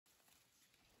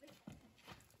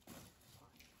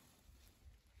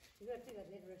这个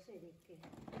那边谁的给？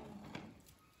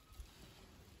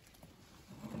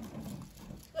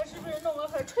这是不是弄个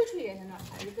还吹吹呀？现在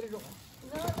还是搁这种？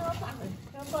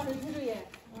那放着吹吹呀？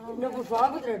那不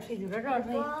装不得吹，就这样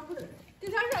吹。不得，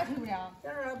给啥啥吹不了？在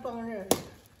这帮人。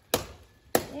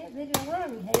哎，在这网上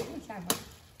你看也不钱吧？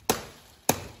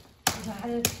你看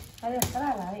还得喝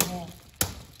烂了一个。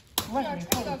我要吹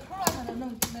个口了，它才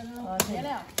能接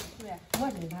亮，对不对？我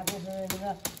这它就是那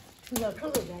个吹个口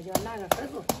里边，就拿个耳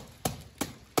朵。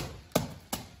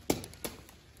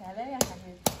在外面还是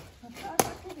啥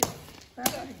吹的？在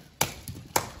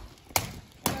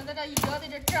这一脚在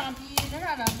这样比那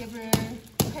啥呢？这不是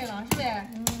开了是呗？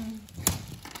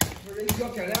不是一脚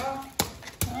开了。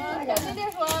刚才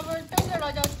得说不是整这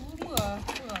了叫猪磨，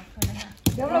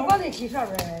要不然往那气上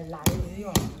边拉的。哎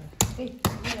呀，给，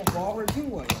包会儿挺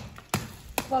过的。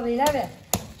报备来呗。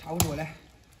差不多了。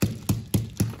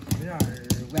这样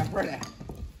完活了。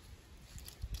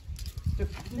这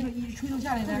一吹就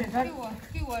下来了。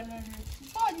给我那是，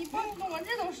你把弄我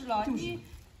这都是了，你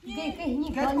给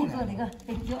你哥你做这个，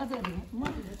给你哥做这个，我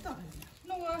这是当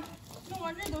弄我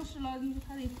这都是了，你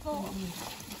还得搞。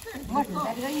我是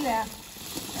在这个月，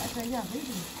这月回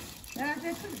去，这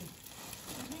吹，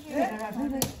这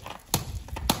吹。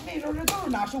那时候这都是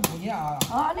拿手铺呢啊！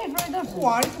啊，那时候都是。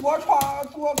哇，坐床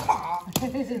坐炕，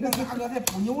那哪个才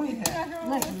铺牛呢？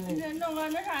那时候弄个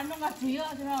那啥，弄个嘴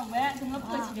啊，这样歪，弄个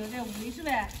破气的这屋里是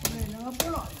呗？对，弄个不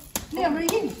让。那边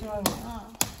人吃了嘛？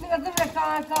那个这边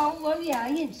刚我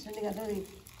院人吃那个都得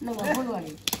弄个不落的，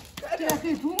这个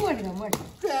给祖国这个模式。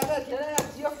这个现在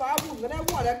姐发布搁那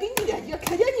忘了给你了，姐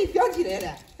看见你想起来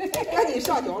了，赶紧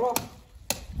上交了。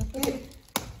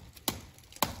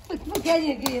不赶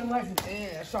紧给模式。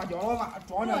哎，上交了吧，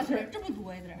装着钱。这么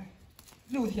多呀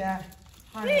这6天。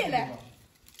对了，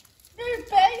这是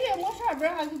半月没上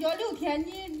班还叫6天，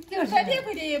你3天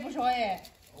亏的也不少哎。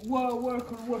我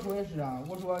说也是啊，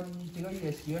我说你这个月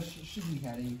歇十几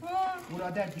天的，我说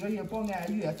咱这个月保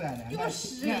按月算的，我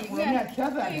说按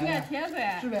天算的，按天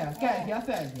算，是呗？干一天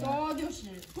算一天。早就是，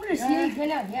不是歇1天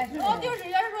2天，是吧？就是，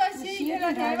要是说歇1天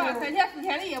2天吧，3天4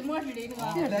天的也没事的那个。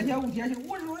3天5天，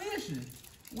我说也是，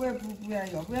我也不愿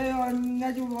意要，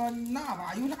俺就说拿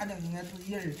吧，有啥正经俺自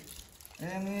己人，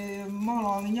忙了，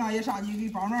俺娘也上去给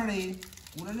帮忙嘞。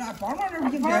我说那帮忙这不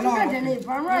应该了，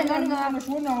帮忙要那个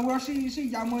说呢，我说谁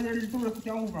家没的都是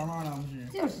相互帮忙了，不是？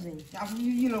就是，人家属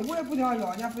一了，我也不想要，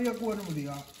人家非要给我这么对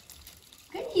啊。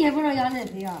跟你也不能要那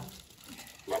对啊，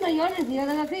那要那对啊，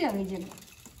那谁要给你？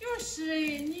就是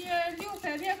你留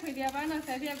3天亏的，把那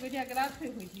3天亏的给他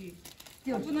退回去。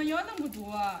就不能要那么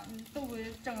多，都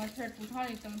挣钱，出厂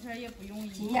里挣钱也不容易。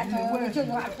今年我就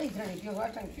给俺赔钱的，别说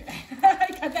挣钱。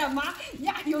看咱妈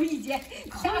也有意见。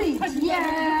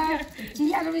今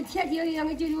年这个天天给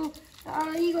俺舅舅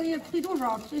一个月赔多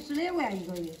少？赔10来万一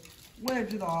个月。我也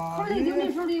知道啊。可能有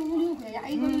的时候的5、6块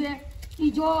钱一个月，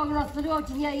一交个饲料，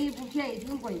今年也不便宜，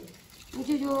挺贵。你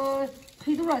舅舅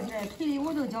赔多少钱？赔的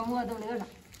我都叫我都那个啥。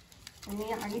哎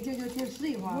呀，你舅舅挺实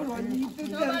惠。我说你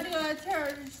要把这个钱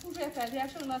储出来3天，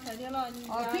剩了3天了，你给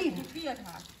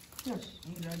他。就是，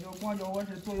你这就光叫我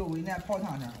是左右为难跑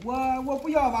堂堂，我不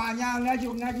要吧，俺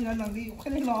今天弄给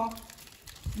回来了，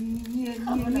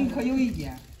你可有意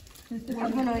见？我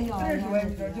不能要。再说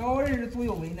这叫我人是左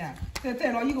右为难，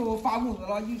再了以后发工资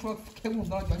了，一说开工资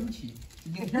了叫你去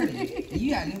领钱的，医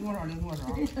院领多少，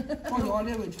报销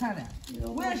这回全了。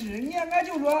我也是，俺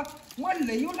就说我这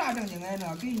里有啥正经的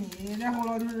呢？给你，然后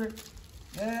了就是。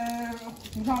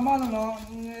工厂忙着了，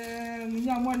俺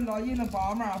娘没了也能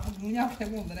帮忙，不给人家开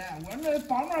工资了。我这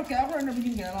帮忙干活那不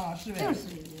应该了，是呗？就是，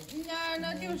人家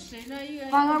那就是那一个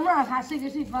帮个忙，还谁给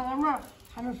谁帮个忙，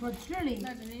还能说题嘞？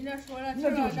那人家说了题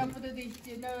了，那不都得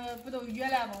那不都约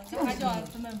了吗？那还叫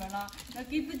资本本了？那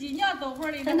给自己娘走活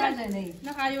的，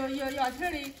那还要题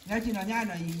嘞？俺今年娘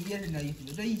这也是那意思，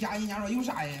这一家人家说有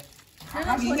啥呀？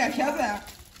还给俺添饭，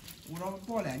我说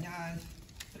报了，俺。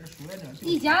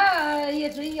一家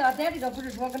也是一样，咱这个不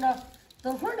是说跟那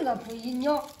等会儿那个不一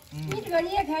样。你这个你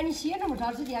也看你歇这么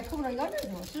长时间，可不能要那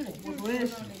多是的。我说也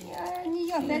是。你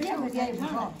要3天块钱也不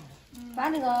少。把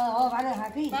那个把那个还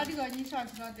给。把这个你上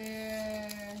去了再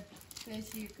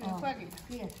去还给他。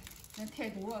给。那太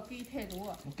多，给太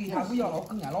多。我给他不要了，我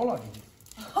跟俺姥姥去。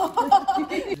我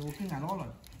跟俺姥姥。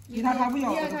给他不要。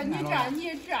你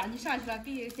这样，你上去了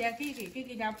先给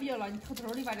点不要了，你偷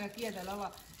偷的把这个给得了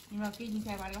吧。你说给你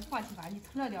先把这个放弃吧，你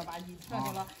存了掉吧，你存了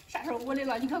掉了，啥时候我来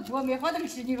了，你可给我买好东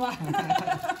西，你说？啊，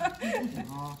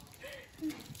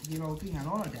给了我给俺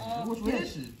姥姥的，我说也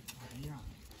是，哎呀，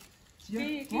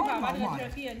给爸把这个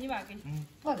事给你爸给。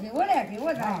不给我来，给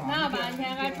我咋？那吧，你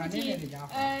看俺出去，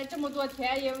这么多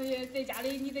天也在家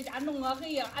里，你在家弄个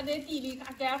黑呀，还在地里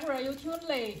干活又挺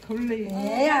累。可累。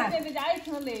哎呀，在家也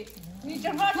挺累。你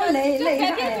正好这累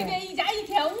天天天一家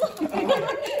1500，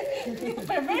你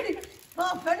本本的。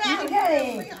反正你看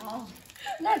嘞，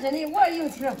那真的我有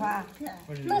钱花，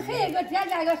能黑一个天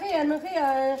加一个黑呀，能黑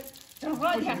呀。正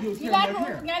好的，你俩住，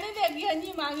俺那再给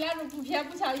你妈，俺住不偏，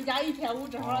不像一家1500，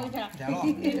正好的钱。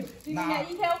那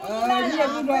1500，那你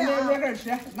说买盒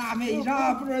吃，那买衣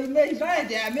裳不是买衣裳一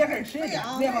点，买盒吃一点，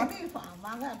买吧。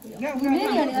你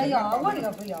那个要，我这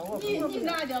个不要，我不要。你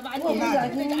拿着吧，我不要，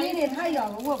你那他要，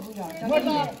我不要。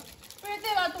不是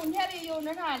在了冬天里有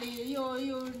那啥的，有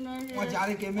那是。我家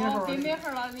里给买盒给买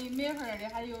盒了，那买盒的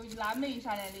还有腊梅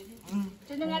啥来的。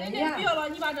真的，俺这不要了，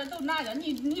你把这都拿着，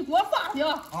你给我放去。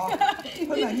你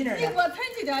给我存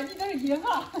起点，你这是银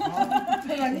行。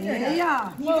存到你这儿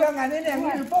呀？你这俺这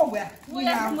我是保管。我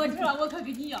要是没钱了，我可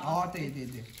给你要。哦，对。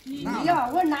你要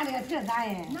我拿这个钱咋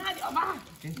呀？拿掉吧，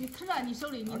你存到你手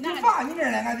里，你拿。放你这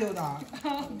儿来，俺就当，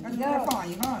俺就放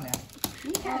银行的。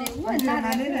你看的，我拿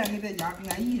俺这给在家，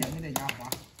俺姨给在家花。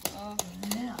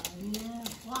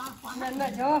那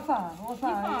叫我放，我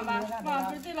放。你放吧，放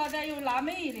不是对了，这有腊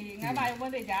梅的，俺爸我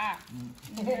在家。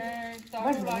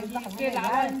到时候了，你该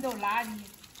拉了你都拉，你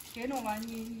该弄了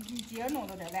你接着弄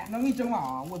到这来。那你整吧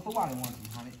啊，我走吧的，我地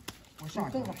下的，我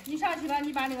上去。你上去吧，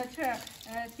你把那个钱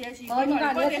电器，我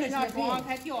电视上装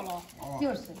还掉了。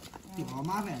就是。掉了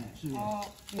麻烦了，是不是？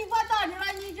你给我到这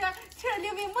了，你这钱里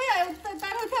面没有打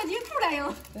成小金出来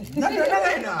哟。那这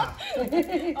来着？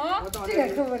啊，这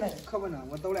个可不能，可不能，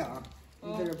我走了啊。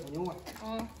你在这不用啊。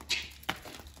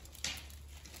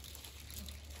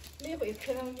每回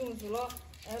可能用久了，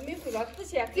每回了之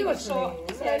前就是少，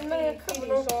那可不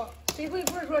能少。这回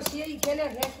不是说歇1天2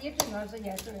天，歇这么长时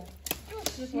间是？就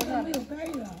是说没有白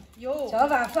月。有。小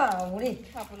把放屋里。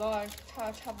差不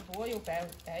多有白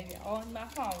月哦，你把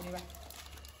放屋里吧。